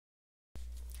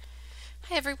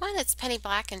Hi everyone, it's Penny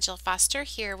Black and Jill Foster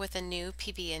here with a new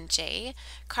PB&J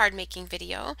card making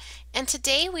video. And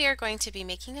today we are going to be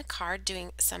making a card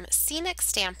doing some scenic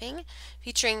stamping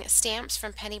featuring stamps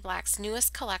from Penny Black's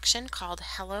newest collection called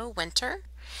Hello Winter.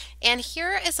 And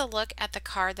here is a look at the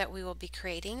card that we will be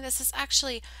creating. This is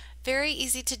actually very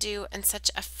easy to do and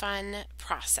such a fun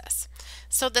process.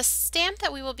 So the stamp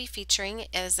that we will be featuring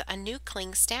is a new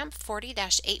cling stamp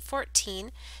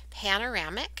 40-814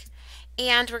 panoramic.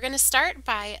 And we're going to start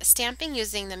by stamping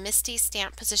using the MISTI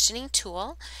stamp positioning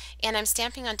tool, and I'm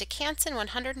stamping onto Canson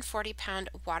 140-pound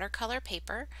watercolor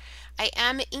paper. I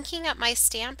am inking up my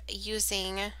stamp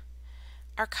using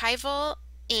Archival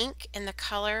ink in the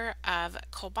color of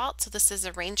Cobalt. So this is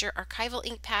a Ranger Archival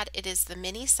ink pad. It is the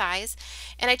mini size,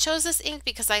 and I chose this ink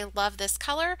because I love this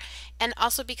color and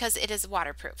also because it is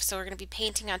waterproof. So we're going to be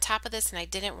painting on top of this, and I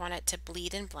didn't want it to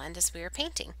bleed and blend as we were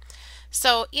painting.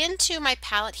 So into my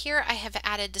palette here I have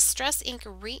added Distress Ink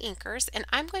Reinkers, and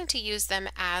I'm going to use them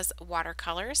as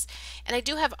watercolors. And I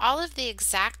do have all of the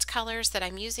exact colors that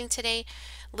I'm using today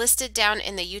listed down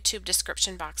in the YouTube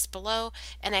description box below,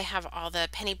 and I have all the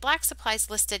Penny Black supplies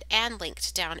listed and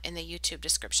linked down in the YouTube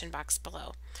description box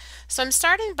below. So I'm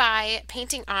starting by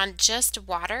painting on just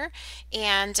water,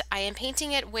 and I am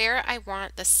painting it where I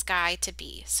want the sky to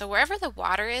be. So wherever the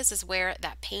water is where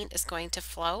that paint is going to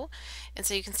flow. And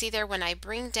so you can see there when I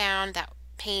bring down that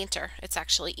paint, or it's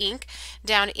actually ink,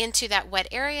 down into that wet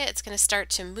area, it's going to start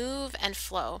to move and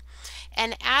flow.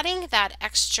 And adding that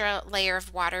extra layer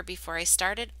of water before I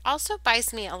started also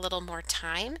buys me a little more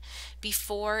time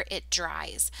before it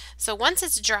dries. So once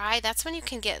it's dry, that's when you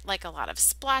can get like a lot of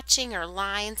splotching or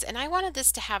lines, and I wanted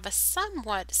this to have a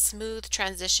somewhat smooth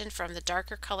transition from the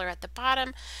darker color at the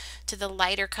bottom to the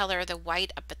lighter color, the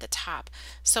white, up at the top.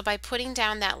 So by putting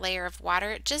down that layer of water,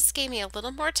 it just gave me a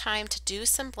little more time to do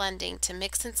some blending, to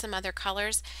mix in some other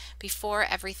colors before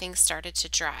everything started to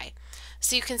dry.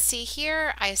 So you can see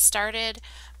here I started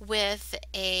with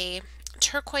a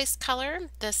turquoise color.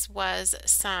 This was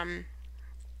some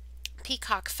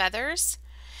Peacock feathers,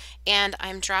 and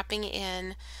I'm dropping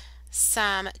in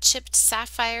some chipped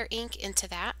sapphire ink into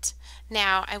that.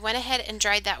 Now I went ahead and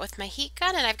dried that with my heat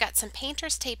gun, and I've got some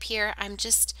painter's tape here. I'm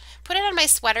just put it on my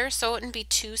sweater so it wouldn't be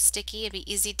too sticky. It'd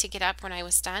be easy to get up when I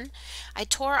was done. I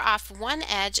tore off one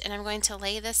edge, and I'm going to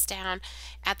lay this down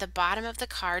at the bottom of the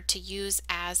card to use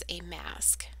as a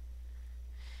mask.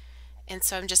 And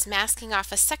so I'm just masking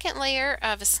off a second layer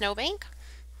of a snowbank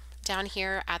down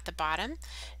here at the bottom,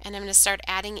 and I'm going to start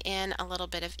adding in a little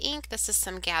bit of ink. This is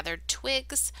some gathered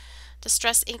twigs.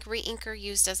 Distress Ink Reinker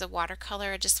used as a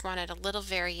watercolor. I just wanted a little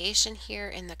variation here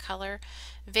in the color.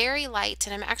 Very light,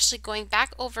 and I'm actually going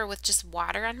back over with just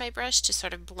water on my brush to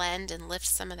sort of blend and lift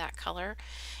some of that color.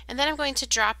 And then I'm going to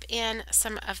drop in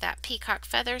some of that Peacock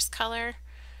feathers color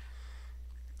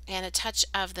and a touch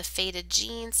of the faded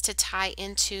jeans to tie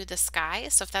into the sky.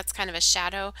 So if that's kind of a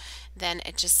shadow, then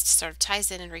it just sort of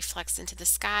ties in and reflects into the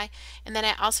sky. And then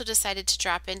I also decided to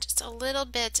drop in just a little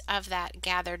bit of that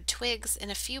gathered twigs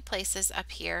in a few places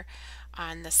up here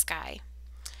on the sky.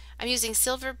 I'm using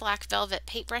silver black velvet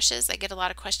paintbrushes. I get a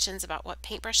lot of questions about what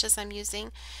paintbrushes I'm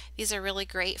using. These are really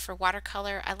great for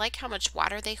watercolor. I like how much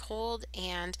water they hold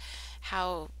and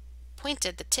how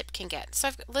pointed the tip can get. So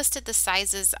I've listed the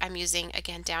sizes I'm using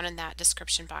again down in that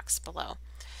description box below.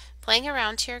 Playing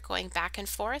around here, going back and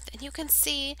forth, and you can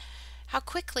see how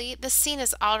quickly the scene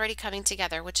is already coming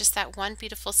together with just that one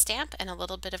beautiful stamp and a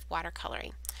little bit of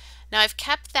watercoloring. Now I've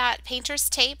kept that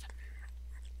painter's tape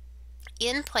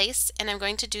in place, and I'm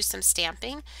going to do some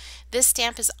stamping. This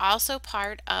stamp is also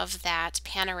part of that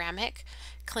panoramic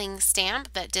cling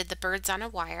stamp that did the birds on a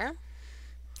wire.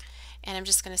 And I'm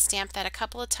just going to stamp that a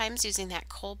couple of times using that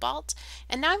Cobalt.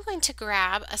 And now I'm going to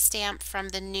grab a stamp from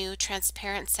the new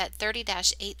transparent set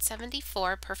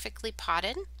 30-874 Perfectly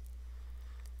Potted.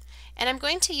 And I'm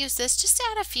going to use this just to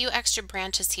add a few extra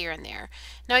branches here and there.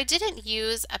 Now I didn't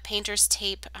use a painter's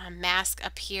tape mask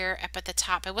up here up at the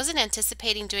top. I wasn't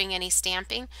anticipating doing any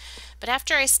stamping, but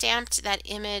after I stamped that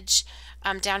image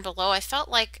down below, I felt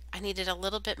like I needed a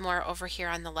little bit more over here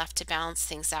on the left to balance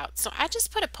things out. So I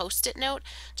just put a post-it note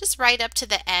just right up to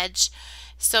the edge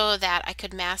so that I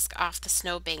could mask off the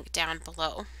snowbank down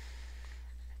below.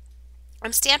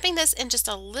 I'm stamping this in just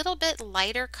a little bit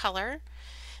lighter color.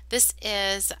 This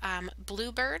is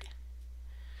Bluebird,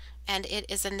 and it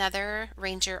is another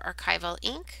Ranger Archival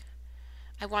ink.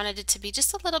 I wanted it to be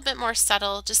just a little bit more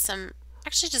subtle, just some,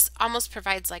 actually just almost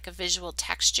provides like a visual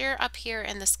texture up here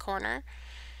in this corner.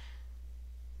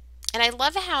 And I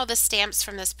love how the stamps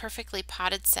from this Perfectly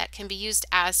Potted set can be used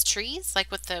as trees,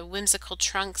 like with the whimsical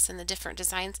trunks and the different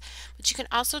designs, but you can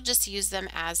also just use them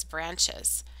as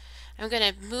branches. I'm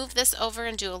going to move this over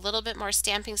and do a little bit more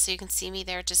stamping so you can see me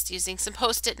there just using some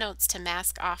post-it notes to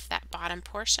mask off that bottom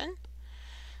portion.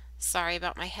 Sorry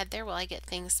about my head there while I get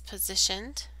things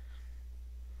positioned.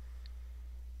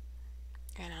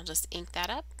 And I'll just ink that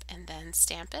up and then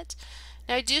stamp it.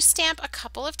 Now I do stamp a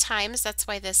couple of times. That's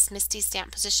why this MISTI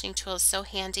stamp positioning tool is so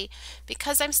handy.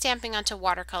 Because I'm stamping onto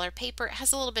watercolor paper, it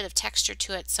has a little bit of texture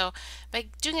to it. So by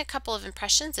doing a couple of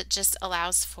impressions, it just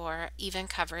allows for even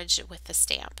coverage with the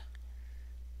stamp.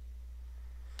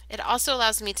 It also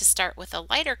allows me to start with a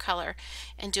lighter color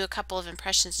and do a couple of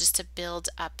impressions just to build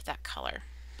up that color.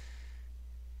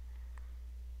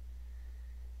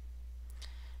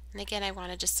 And again, I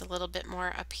wanted just a little bit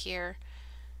more up here,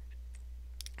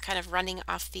 kind of running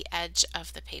off the edge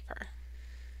of the paper.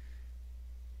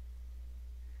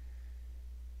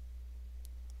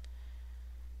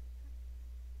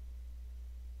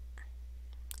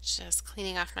 Just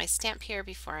cleaning off my stamp here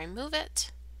before I move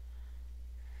it.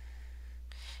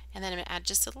 And then I'm going to add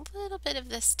just a little bit of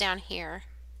this down here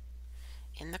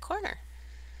in the corner.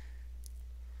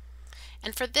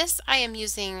 And for this, I am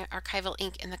using Archival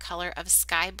ink in the color of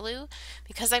Sky Blue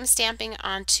because I'm stamping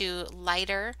onto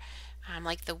lighter,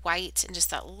 like the white and just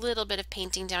that little bit of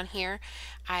painting down here.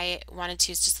 I wanted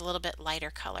to use just a little bit lighter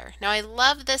color. Now I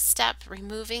love this step,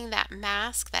 removing that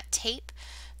mask, that tape,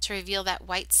 to reveal that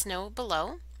white snow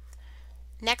below.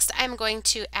 Next, I'm going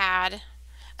to add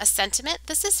a sentiment.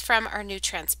 This is from our new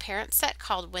transparent set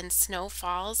called When Snow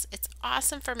Falls. It's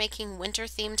awesome for making winter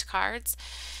themed cards.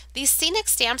 These Scenic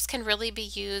stamps can really be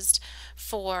used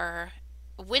for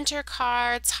winter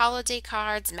cards, holiday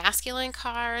cards, masculine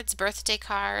cards, birthday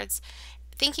cards,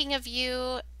 thinking of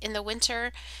you in the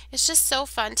winter. It's just so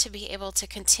fun to be able to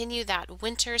continue that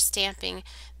winter stamping.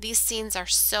 These scenes are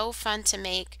so fun to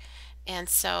make, and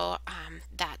so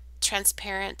that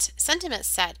transparent sentiment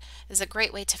set is a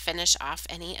great way to finish off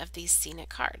any of these Scenic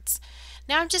cards.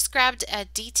 Now I've just grabbed a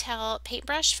detail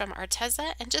paintbrush from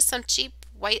Arteza and just some cheap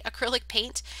white acrylic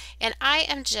paint, and I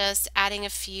am just adding a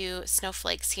few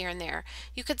snowflakes here and there.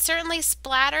 You could certainly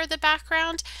splatter the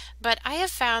background, but I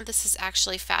have found this is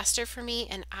actually faster for me,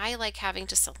 and I like having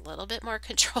just a little bit more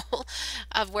control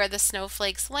of where the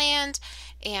snowflakes land,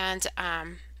 and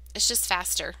it's just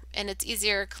faster and it's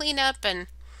easier cleanup. And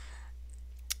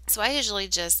so I usually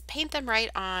just paint them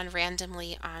right on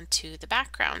randomly onto the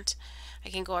background. I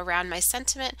can go around my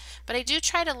sentiment, but I do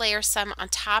try to layer some on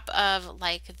top of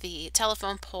like the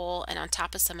telephone pole and on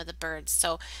top of some of the birds,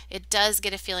 so it does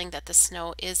get a feeling that the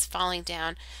snow is falling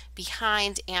down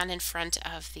behind and in front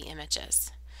of the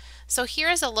images. So here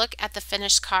is a look at the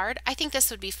finished card. I think this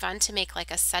would be fun to make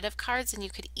like a set of cards, and you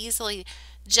could easily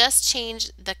just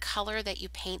change the color that you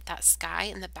paint that sky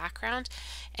in the background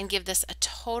and give this a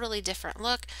totally different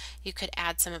look. You could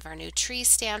add some of our new tree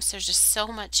stamps. There's just so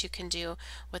much you can do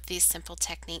with these simple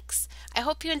techniques. I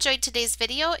hope you enjoyed today's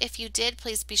video. If you did,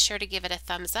 please be sure to give it a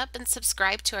thumbs up and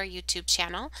subscribe to our YouTube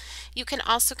channel. You can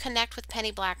also connect with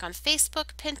Penny Black on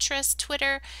Facebook, Pinterest,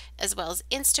 Twitter, as well as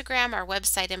Instagram, our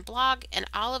website and blog, and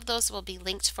all of those will be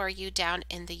linked for you down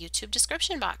in the YouTube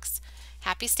description box.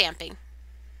 Happy stamping!